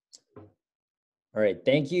All right,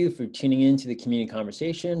 thank you for tuning in to the community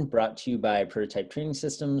conversation brought to you by Prototype Training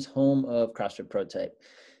Systems, home of CrossFit Prototype.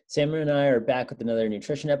 Sam and I are back with another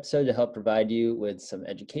nutrition episode to help provide you with some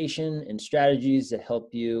education and strategies to help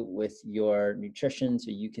you with your nutrition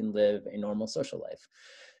so you can live a normal social life.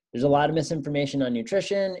 There's a lot of misinformation on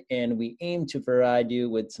nutrition, and we aim to provide you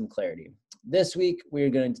with some clarity. This week, we're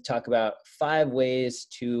going to talk about 5 ways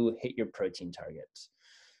to hit your protein targets.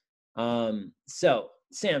 So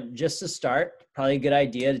Sam, just to start, probably a good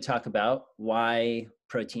idea to talk about why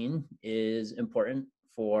protein is important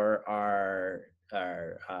for our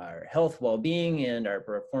health, well-being, and our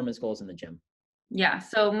performance goals in the gym. Yeah,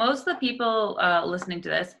 so most of the people listening to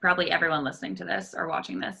this, probably everyone listening to this or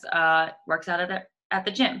watching this, works out at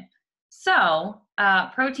the gym. So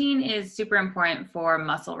protein is super important for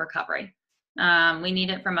muscle recovery. We need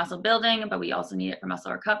it for muscle building, but we also need it for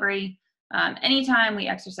muscle recovery. Anytime we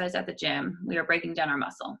exercise at the gym, we are breaking down our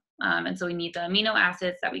muscle. And so we need the amino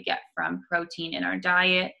acids that we get from protein in our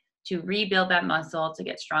diet to rebuild that muscle, to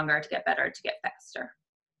get stronger, to get better, to get faster.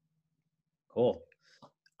 Cool.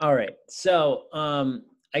 All right. So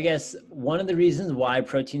I guess one of the reasons why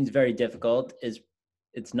protein is very difficult is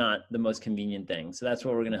it's not the most convenient thing. So that's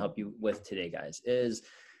what we're going to help you with today, guys, is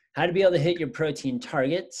how to be able to hit your protein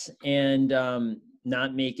targets and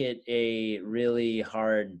not make it a really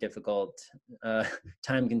hard, difficult,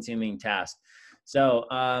 time-consuming task. So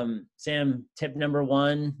Sam, tip number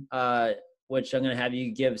 1, which I'm going to have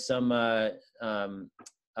you give some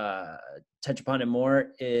touch upon it more,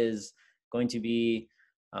 is going to be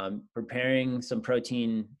preparing some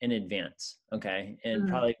protein in advance. Okay. And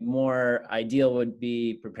probably more ideal would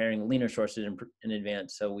be preparing leaner sources in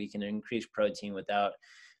advance so we can increase protein without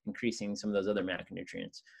increasing some of those other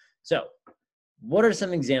macronutrients. So what are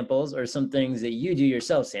some examples or some things that you do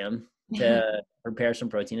yourself, Sam, to prepare some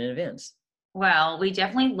protein in advance? Well, we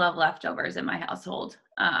definitely love leftovers in my household.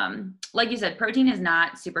 Like you said, protein is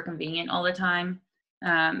not super convenient all the time.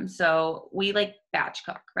 So we like batch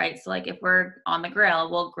cook, right? So like if we're on the grill,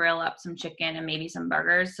 we'll grill up some chicken and maybe some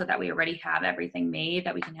burgers so that we already have everything made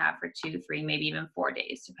that we can have for 2, 3, maybe even 4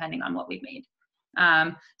 days, depending on what we've made.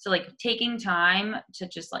 So like taking time to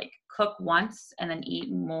just like cook once and then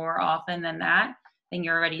eat more often than that, then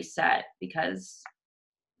you're already set, because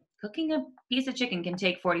cooking a piece of chicken can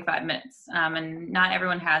take 45 minutes, and not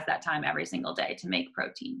everyone has that time every single day to make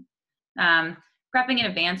protein. Prepping in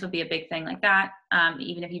advance would be a big thing like that,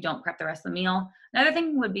 even if you don't prep the rest of the meal. Another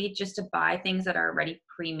thing would be just to buy things that are already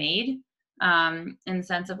pre-made, in the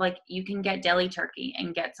sense of like you can get deli turkey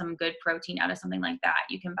and get some good protein out of something like that.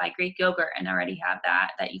 You can buy Greek yogurt and already have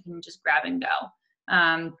that you can just grab and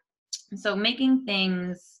go. So making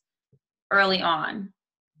things early on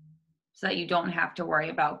so that you don't have to worry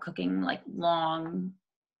about cooking like long,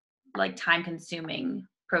 like time consuming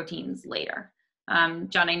proteins later.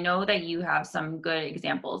 John, I know that you have some good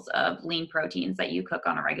examples of lean proteins that you cook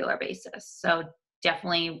on a regular basis. So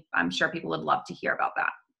definitely, I'm sure people would love to hear about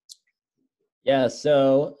that. Yeah,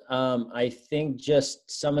 so I think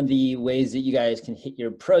just some of the ways that you guys can hit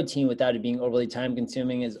your protein without it being overly time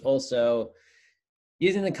consuming is also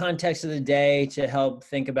using the context of the day to help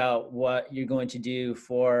think about what you're going to do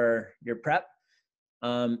for your prep.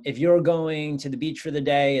 If you're going to the beach for the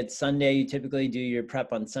day, it's Sunday, you typically do your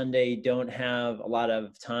prep on Sunday. You don't have a lot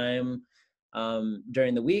of time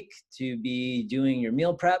during the week to be doing your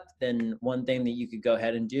meal prep, then one thing that you could go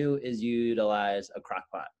ahead and do is utilize a crock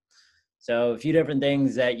pot. So a few different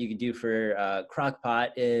things that you could do for crock pot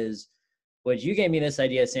is, what you gave me this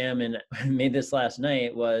idea, Sam, and I made this last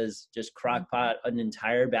night, was just crock pot an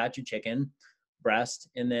entire batch of chicken breast,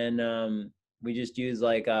 and then we just use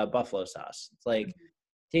like buffalo sauce. It's like,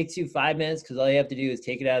 takes you 5 minutes because all you have to do is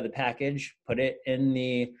take it out of the package, put it in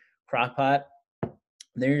the crock pot,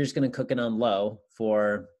 then you're just going to cook it on low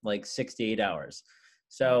for like 6 to 8 hours.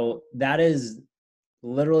 So that is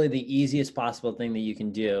literally the easiest possible thing that you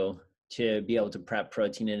can do to be able to prep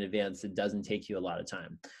protein in advance that doesn't take you a lot of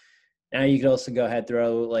time. Now you could also go ahead,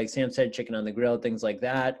 throw, like Sam said, chicken on the grill, things like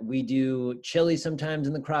that. We do chili sometimes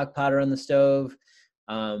in the crock pot or on the stove.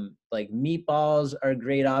 Like meatballs are a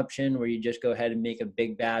great option, where you just go ahead and make a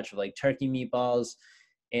big batch of like turkey meatballs.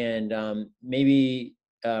 And maybe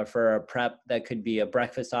for a prep, that could be a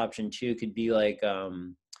breakfast option too. Could be like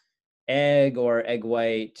egg or egg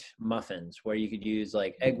white muffins, where you could use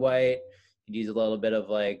like egg white, you could use a little bit of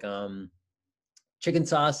like chicken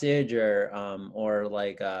sausage or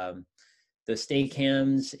like the steak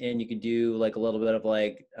hams, and you could do like a little bit of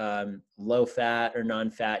like low fat or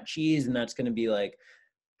non-fat cheese, and that's going to be like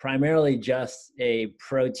primarily just a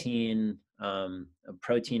protein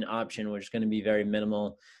option, which is going to be very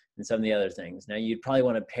minimal. and some of the other things. Now you'd probably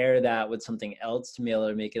want to pair that with something else to be able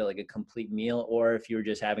to make it like a complete meal, or if you were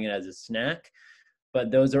just having it as a snack.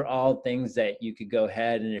 But those are all things that you could go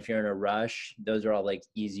ahead, and if you're in a rush, those are all like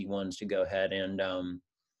easy ones to go ahead and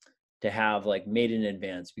to have like made in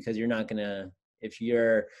advance, because you're not gonna, if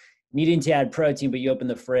you're needing to add protein but you open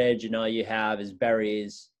the fridge and all you have is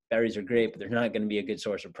berries are great, but they're not going to be a good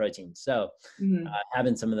source of protein. So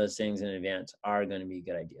having some of those things in advance are going to be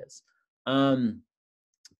good ideas.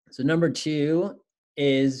 So number 2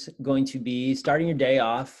 is going to be starting your day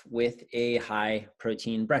off with a high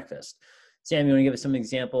protein breakfast. Sam, you want to give us some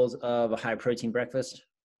examples of a high protein breakfast?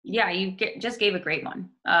 Yeah, you just gave a great one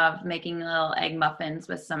of making little egg muffins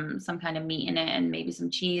with some kind of meat in it and maybe some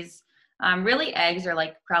cheese. Really, eggs are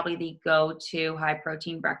like probably the go-to high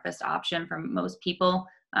protein breakfast option for most people.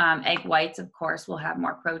 Egg whites, of course, will have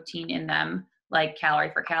more protein in them, like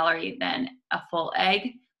calorie for calorie, than a full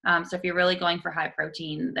egg. So if you're really going for high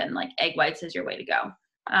protein, then like egg whites is your way to go.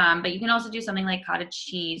 But you can also do something like cottage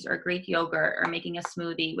cheese or Greek yogurt, or making a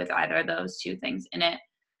smoothie with either of those 2 things in it.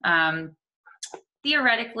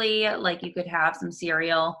 Theoretically, like you could have some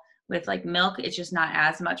cereal with like milk. It's just not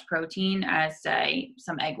as much protein as, say,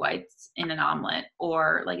 some egg whites in an omelet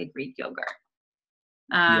or like a Greek yogurt.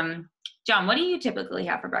 John, what do you typically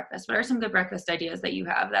have for breakfast? What are some good breakfast ideas that you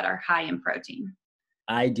have that are high in protein?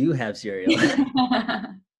 I do have cereal.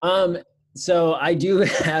 So I do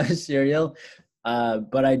have cereal,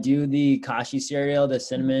 but I do the Kashi cereal, the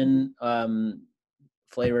cinnamon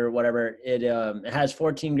flavor, whatever. It has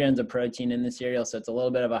 14 grams of protein in the cereal, so it's a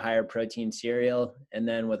little bit of a higher protein cereal. And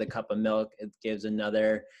then with a cup of milk, it gives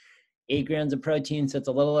another 8 grams of protein, so it's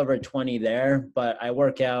a little over 20 there. But I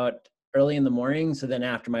work out early in the morning, so then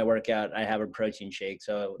after my workout, I have a protein shake.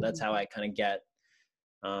 So that's how I kind of get,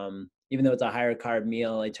 even though it's a higher carb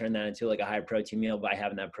meal, I turn that into like a high protein meal by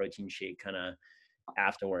having that protein shake kind of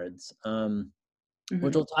afterwards.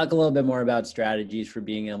 Which we'll talk a little bit more about strategies for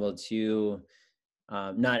being able to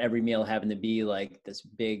not every meal having to be like this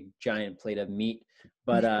big giant plate of meat,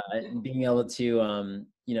 but being able to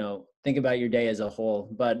think about your day as a whole.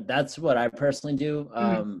 But that's what I personally do.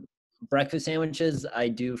 Breakfast sandwiches I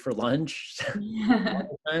do for lunch all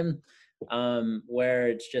the time, where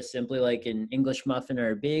it's just simply like an English muffin or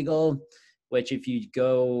a bagel, which if you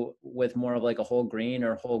go with more of like a whole grain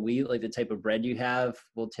or whole wheat, like the type of bread you have,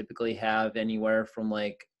 will typically have anywhere from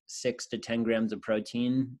like 6 to 10 grams of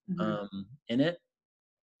protein in it.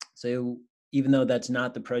 So even though that's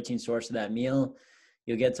not the protein source of that meal,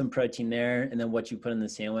 you'll get some protein there. And then what you put in the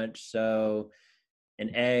sandwich. So an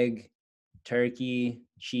egg, turkey,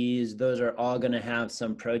 cheese, those are all going to have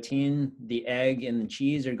some protein. The egg and the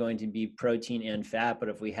cheese are going to be protein and fat. But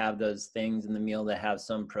if we have those things in the meal that have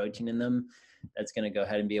some protein in them, that's going to go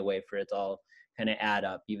ahead and be a way for it to all kind of add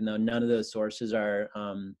up, even though none of those sources are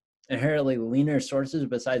inherently leaner sources,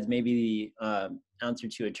 besides maybe the ounce or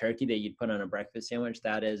 2 of turkey that you'd put on a breakfast sandwich.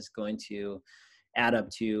 That is going to add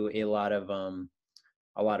up to a lot of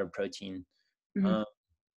protein.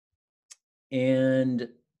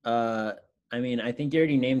 I mean, I think you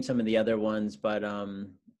already named some of the other ones, but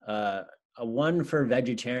a one for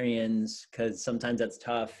vegetarians, because sometimes that's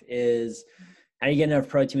tough, is how do you get enough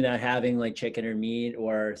protein without having like chicken or meat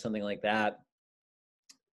or something like that?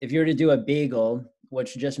 If you were to do a bagel,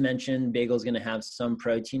 which you just mentioned, bagel is going to have some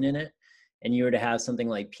protein in it, and you were to have something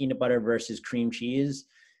like peanut butter versus cream cheese,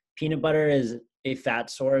 peanut butter is a fat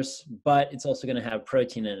source, but it's also going to have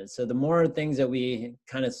protein in it. So the more things that we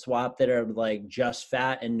kind of swap that are like just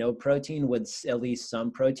fat and no protein with at least some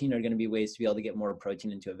protein are going to be ways to be able to get more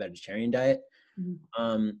protein into a vegetarian diet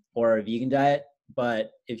or a vegan diet. But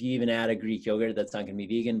if you even add a Greek yogurt, that's not going to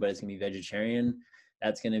be vegan, but it's going to be vegetarian.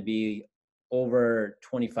 That's going to be over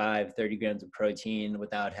 25, 30 grams of protein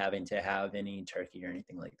without having to have any turkey or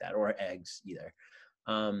anything like that, or eggs either.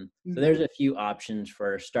 So there's a few options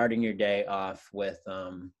for starting your day off with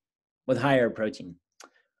higher protein.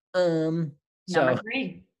 Number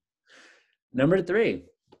three,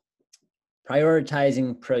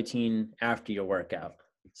 prioritizing protein after your workout.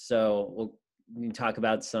 So we can talk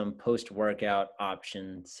about some post-workout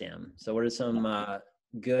options, Sam. So what are some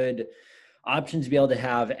good options to be able to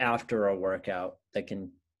have after a workout that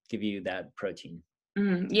can give you that protein?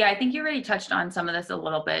 Yeah, I think you already touched on some of this a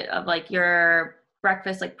little bit, of like your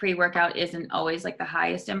breakfast, like pre-workout isn't always like the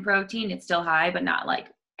highest in protein. It's still high, but not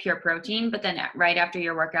like pure protein. But then right after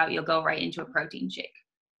your workout, you'll go right into a protein shake.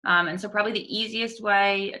 And so probably the easiest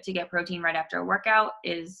way to get protein right after a workout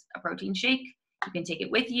is a protein shake. You can take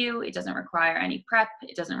it with you. It doesn't require any prep.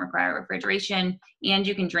 It doesn't require refrigeration. And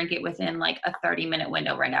you can drink it within like a 30-minute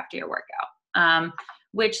window right after your workout.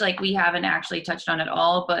 which like we haven't actually touched on at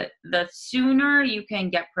all, but the sooner you can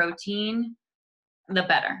get protein, the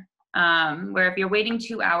better. Where if you're waiting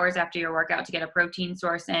 2 hours after your workout to get a protein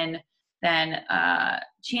source in, then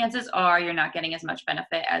chances are you're not getting as much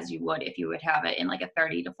benefit as you would if you would have it in like a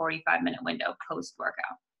 30 to 45-minute window post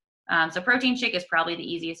workout. So protein shake is probably the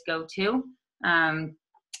easiest go-to.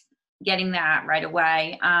 Getting that right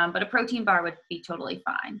away. But a protein bar would be totally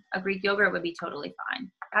fine. A Greek yogurt would be totally fine.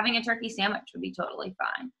 Having a turkey sandwich would be totally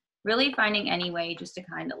fine. Really finding any way just to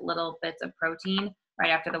kind of little bits of protein right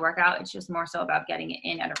after the workout. It's just more so about getting it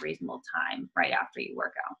in at a reasonable time right after you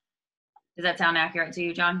work out. Does that sound accurate to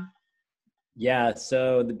you, John? Yeah.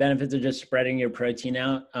 So the benefits of just spreading your protein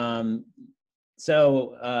out.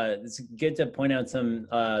 It's good to point out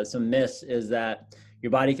some myths is that your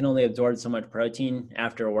body can only absorb so much protein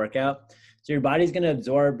after a workout. So your body's going to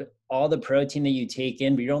absorb all the protein that you take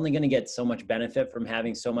in, but you're only going to get so much benefit from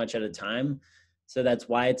having so much at a time. So that's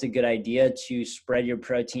why it's a good idea to spread your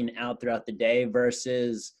protein out throughout the day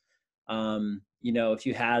versus, if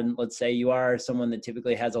you had, let's say you are someone that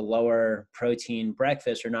typically has a lower protein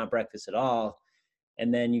breakfast or not breakfast at all,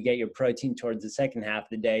 and then you get your protein towards the second half of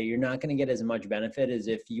the day, you're not going to get as much benefit as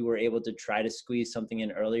if you were able to try to squeeze something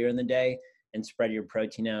in earlier in the day and spread your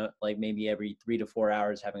protein out, like maybe every 3 to 4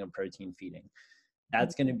 hours having a protein feeding.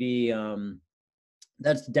 That's going to be,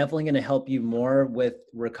 that's definitely going to help you more with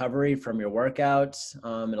recovery from your workouts.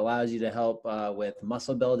 It allows you to help with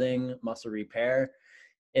muscle building, muscle repair.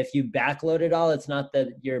 If you backload it all, it's not that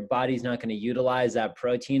your body's not going to utilize that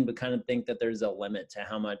protein, but kind of think that there's a limit to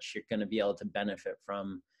how much you're going to be able to benefit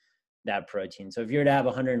from that protein. So if you were to have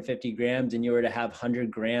 150 grams and you were to have 100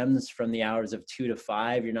 grams from the hours of 2 to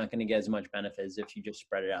 5, you're not going to get as much benefit as if you just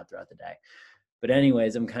spread it out throughout the day. But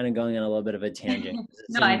anyways, I'm kind of going on a little bit of a tangent.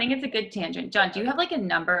 No, I think it's a good tangent. John, do you have like a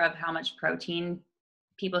number of how much protein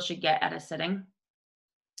people should get at a sitting?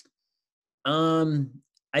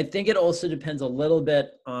 I think it also depends a little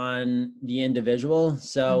bit on the individual.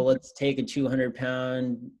 So let's take a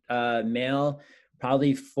 200-pound male,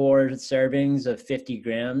 probably 4 servings of 50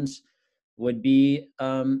 grams would be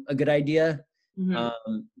a good idea.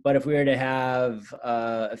 But if we were to have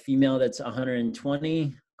a female that's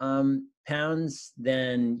 120 pounds,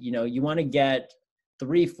 then you want to get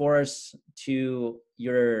 3/4 to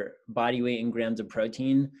your body weight in grams of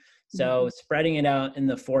protein. So spreading it out in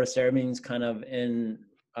the 4 servings kind of in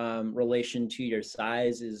relation to your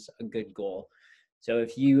size is a good goal. So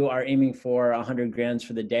if you are aiming for 100 grams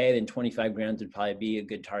for the day, then 25 grams would probably be a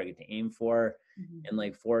good target to aim for in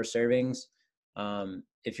like 4 servings.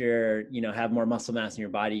 If you're, have more muscle mass in your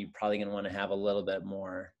body, you're probably going to want to have a little bit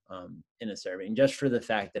more in a serving, just for the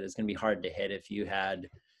fact that it's going to be hard to hit if you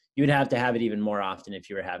would have to have it even more often if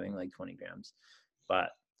you were having like 20 grams. But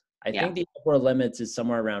I think the upper limits is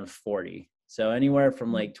somewhere around 40. So anywhere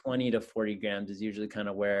from like 20 to 40 grams is usually kind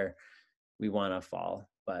of where we want to fall.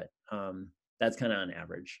 But that's kind of on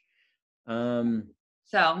average. So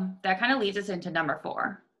that kind of leads us into number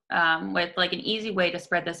 4 with like an easy way to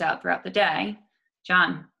spread this out throughout the day.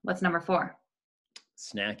 John, what's number 4?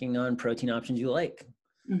 Snacking on protein options you like.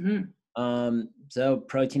 So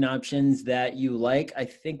protein options that you like, I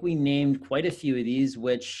think we named quite a few of these,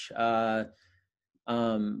 which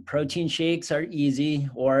protein shakes are easy,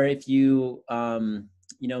 or if you,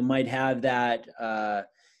 might have that,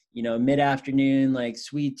 mid-afternoon, like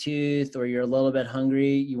sweet tooth, or you're a little bit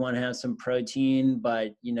hungry, you want to have some protein,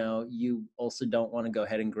 but, you also don't want to go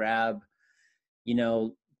ahead and grab,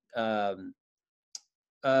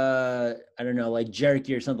 I don't know, like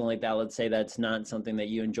jerky or something like that. Let's say that's not something that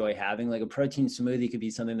you enjoy having. Like a protein smoothie could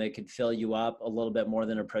be something that could fill you up a little bit more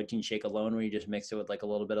than a protein shake alone, where you just mix it with like a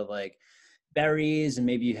little bit of like berries and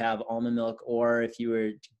maybe you have almond milk. Or if you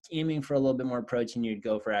were aiming for a little bit more protein, you'd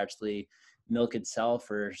go for actually milk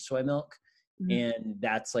itself or soy milk. And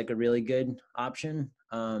that's like a really good option.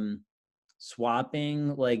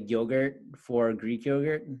 Swapping like yogurt for Greek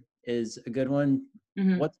yogurt is a good one.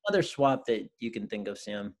 What's another swap that you can think of,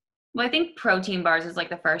 Sam? Well, I think protein bars is like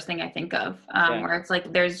the first thing I think of, where it's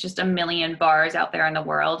like there's just a million bars out there in the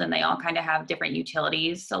world and they all kind of have different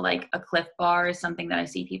utilities. So like a Cliff Bar is something that I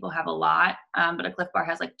see people have a lot, but a Cliff Bar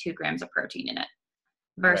has like 2 grams of protein in it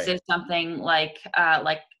versus something like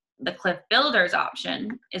the Cliff Builders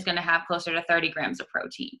option is going to have closer to 30 grams of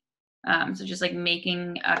protein. So just like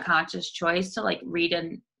making a conscious choice to like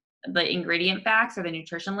read the ingredient facts or the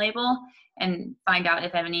nutrition label and find out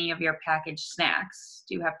if any of your packaged snacks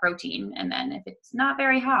do have protein. And then if it's not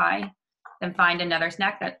very high, then find another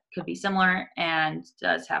snack that could be similar and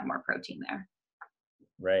does have more protein there.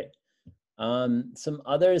 Right. Some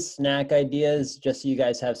other snack ideas, just so you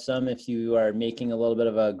guys have some, if you are making a little bit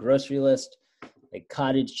of a grocery list. Like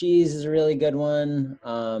cottage cheese is a really good one.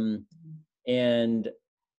 And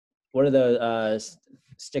what are the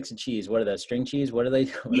sticks of cheese? What are those? String cheese? What are they?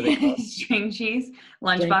 What are they called? String cheese, String,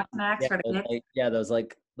 lunchbox snacks yeah, for the kids.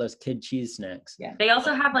 those kid cheese snacks. Yeah. They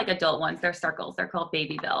also have like adult ones. They're circles. They're called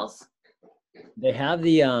Baby Bells. They have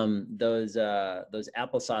the those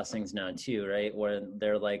applesauce things now too, right? Where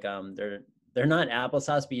they're like they're not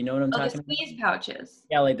applesauce, but you know what I'm Oh, the talking about? squeeze pouches.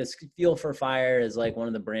 Yeah, like this Fuel for Fire is like one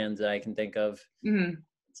of the brands that I can think of. Mm-hmm.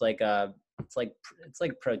 It's like it's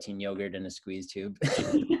like protein yogurt in a squeeze tube.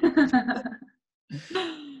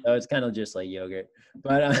 So it's kind of just like yogurt.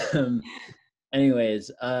 But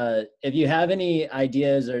anyways, if you have any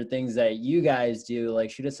ideas or things that you guys do,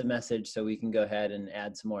 like shoot us a message so we can go ahead and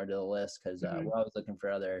add some more to the list, because we're always looking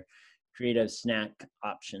for other creative snack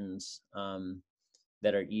options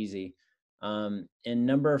that are easy. And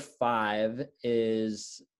number 5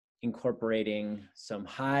 is incorporating some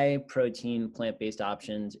high protein plant-based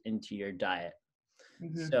options into your diet.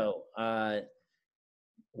 So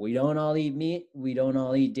we don't all eat meat, we don't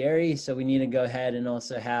all eat dairy, so we need to go ahead and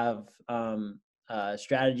also have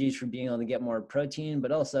strategies for being able to get more protein.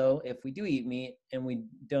 But also, if we do eat meat and we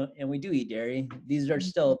do eat dairy, these are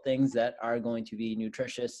still things that are going to be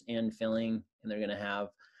nutritious and filling, and they're going to have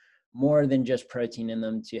more than just protein in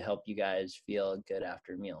them to help you guys feel good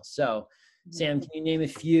after meals. So Sam, can you name a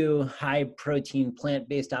few high protein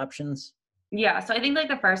plant-based options? Yeah, so I think like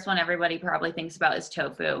the first one everybody probably thinks about is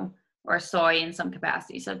tofu or soy in some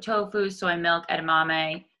capacity. So tofu, soy milk,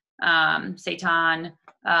 edamame, seitan,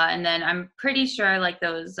 and then I'm pretty sure like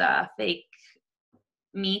those fake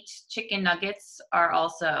meat chicken nuggets are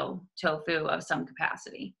also tofu of some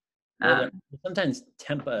capacity. Sometimes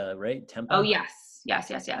tempeh, right? Tempeh. Oh yes,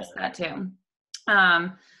 that too.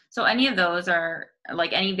 So any of those are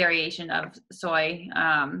like any variation of soy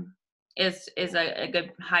is a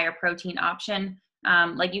good higher protein option.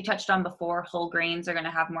 Like you touched on before, whole grains are going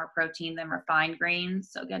to have more protein than refined grains.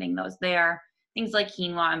 So getting those there. Things like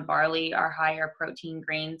quinoa and barley are higher protein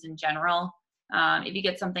grains in general. If you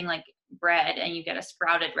get something like bread and you get a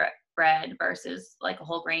sprouted bread versus like a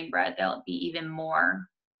whole grain bread, there'll be even more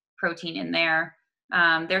protein in there.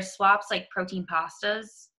 There's swaps like protein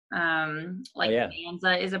pastas.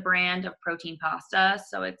 Banza is a brand of protein pasta.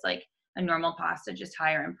 So it's like a normal pasta, just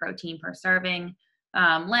higher in protein per serving.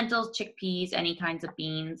 Lentils, chickpeas, any kinds of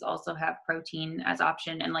beans also have protein as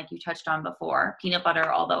option. And like you touched on before, peanut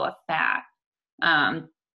butter, although a fat,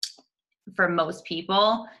 for most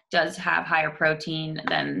people does have higher protein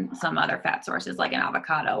than some other fat sources like an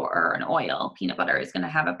avocado or an oil. Peanut butter is going to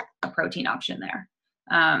have a protein option there.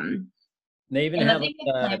 They even have like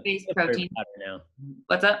plant-based protein powder now.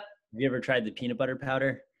 What's up? Have you ever tried the peanut butter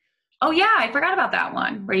powder? Oh yeah, I forgot about that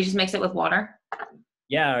one, where you just mix it with water.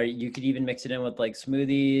 Yeah, or you could even mix it in with like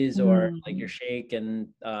smoothies or like your shake, and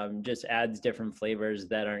just adds different flavors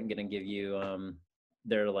that aren't going to give you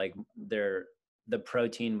they're the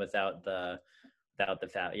protein without the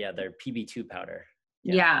fat. Yeah, they're PB2 powder.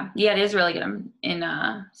 Yeah, it is really good in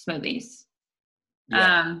smoothies.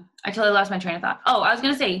 I totally lost my train of thought. Oh, I was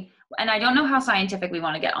going to say, and I don't know how scientific we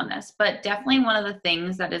want to get on this, but definitely one of the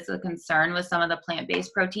things that is a concern with some of the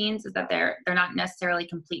plant-based proteins is that they're not necessarily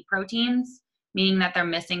complete proteins, meaning that they're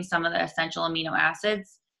missing some of the essential amino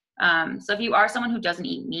acids. So if you are someone who doesn't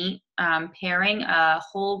eat meat, pairing a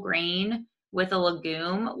whole grain with a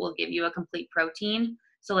legume will give you a complete protein.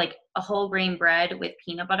 So like a whole grain bread with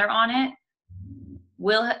peanut butter on it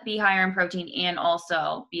will be higher in protein and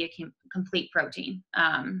also be a complete protein.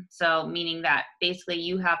 So meaning that basically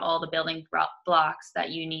you have all the building blocks that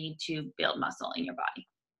you need to build muscle in your body.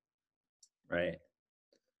 Right.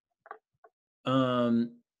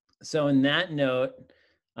 So in that note,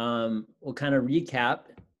 we'll kind of recap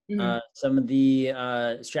some of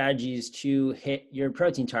the strategies to hit your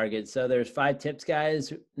protein targets. So there's 5 tips,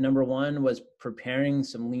 guys. Number 1 was preparing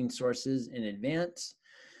some lean sources in advance.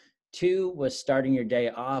 2 was starting your day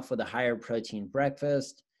off with a higher protein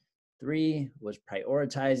breakfast. 3 was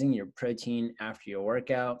prioritizing your protein after your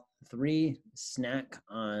workout. 3, snack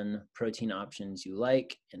on protein options you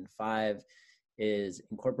like. And 5 is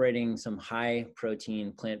incorporating some high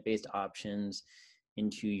protein plant-based options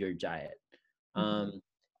into your diet.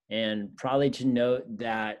 And probably to note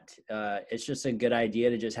that it's just a good idea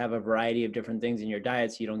to just have a variety of different things in your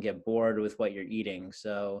diet so you don't get bored with what you're eating.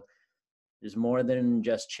 So there's more than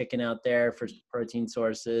just chicken out there for protein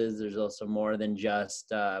sources. There's also more than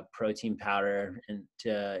just protein powder and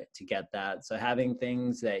to get that. So having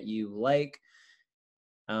things that you like,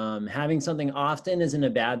 having something often isn't a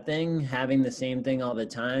bad thing. Having the same thing all the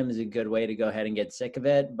time is a good way to go ahead and get sick of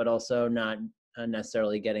it, but also not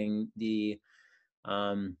necessarily getting the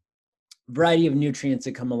variety of nutrients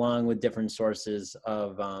that come along with different sources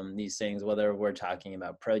of these things, whether we're talking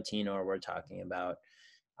about protein or we're talking about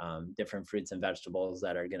different fruits and vegetables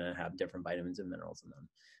that are going to have different vitamins and minerals in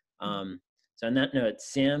them. So on that note,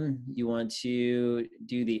 Sam, you want to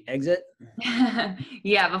do the exit?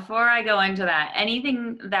 Yeah, before I go into that,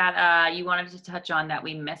 anything that you wanted to touch on that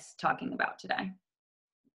we missed talking about today?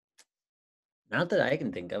 Not that I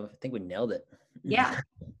can think of. I think we nailed it. Yeah,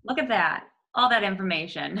 look at that. All that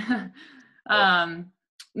information.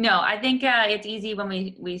 No, I think it's easy when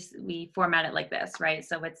we format it like this, right?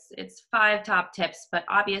 So it's 5 top tips, but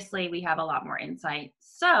obviously we have a lot more insight.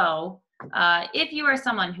 So if you are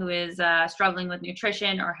someone who is struggling with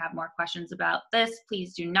nutrition or have more questions about this,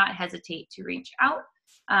 please do not hesitate to reach out.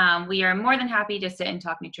 We are more than happy to sit and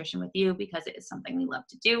talk nutrition with you because it is something we love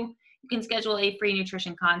to do. You can schedule a free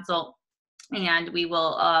nutrition consult, and we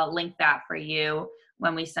will link that for you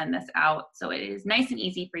when we send this out. So it is nice and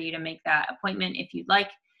easy for you to make that appointment if you'd like.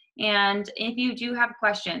 And if you do have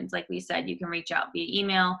questions, like we said, you can reach out via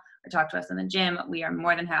email or talk to us in the gym. We are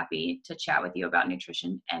more than happy to chat with you about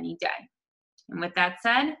nutrition any day. And with that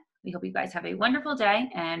said, we hope you guys have a wonderful day,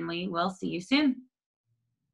 and we will see you soon.